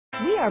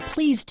We are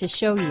pleased to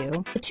show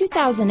you the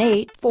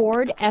 2008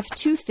 Ford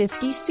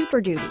F-250 Super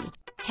Duty.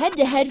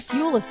 Head-to-head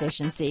fuel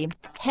efficiency,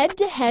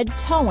 head-to-head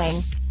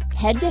towing,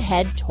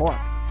 head-to-head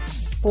torque.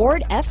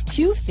 Ford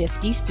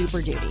F-250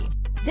 Super Duty.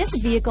 This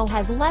vehicle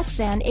has less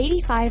than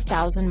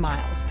 85,000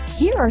 miles.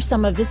 Here are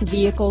some of this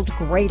vehicle's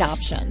great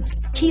options: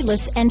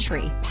 keyless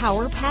entry,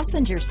 power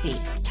passenger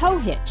seat, tow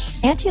hitch,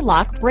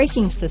 anti-lock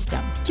braking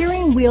system,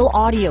 steering wheel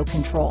audio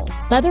controls,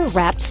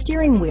 leather-wrapped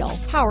steering wheel,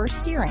 power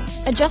steering,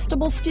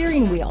 adjustable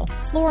steering wheel,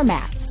 floor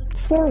mats,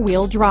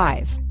 four-wheel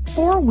drive,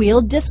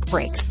 four-wheel disc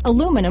brakes,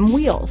 aluminum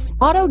wheels,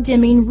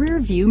 auto-dimming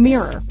rear-view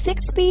mirror,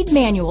 6-speed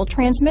manual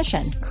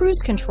transmission, cruise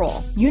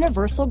control,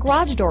 universal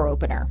garage door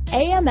opener,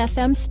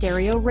 AM/FM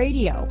stereo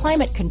radio,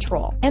 climate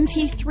control,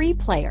 MP3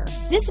 player.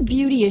 This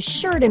beauty is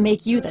sure to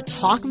make you the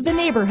talk of the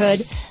neighborhood,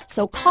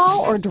 so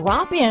call or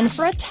drop in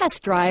for a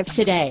test drive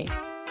today.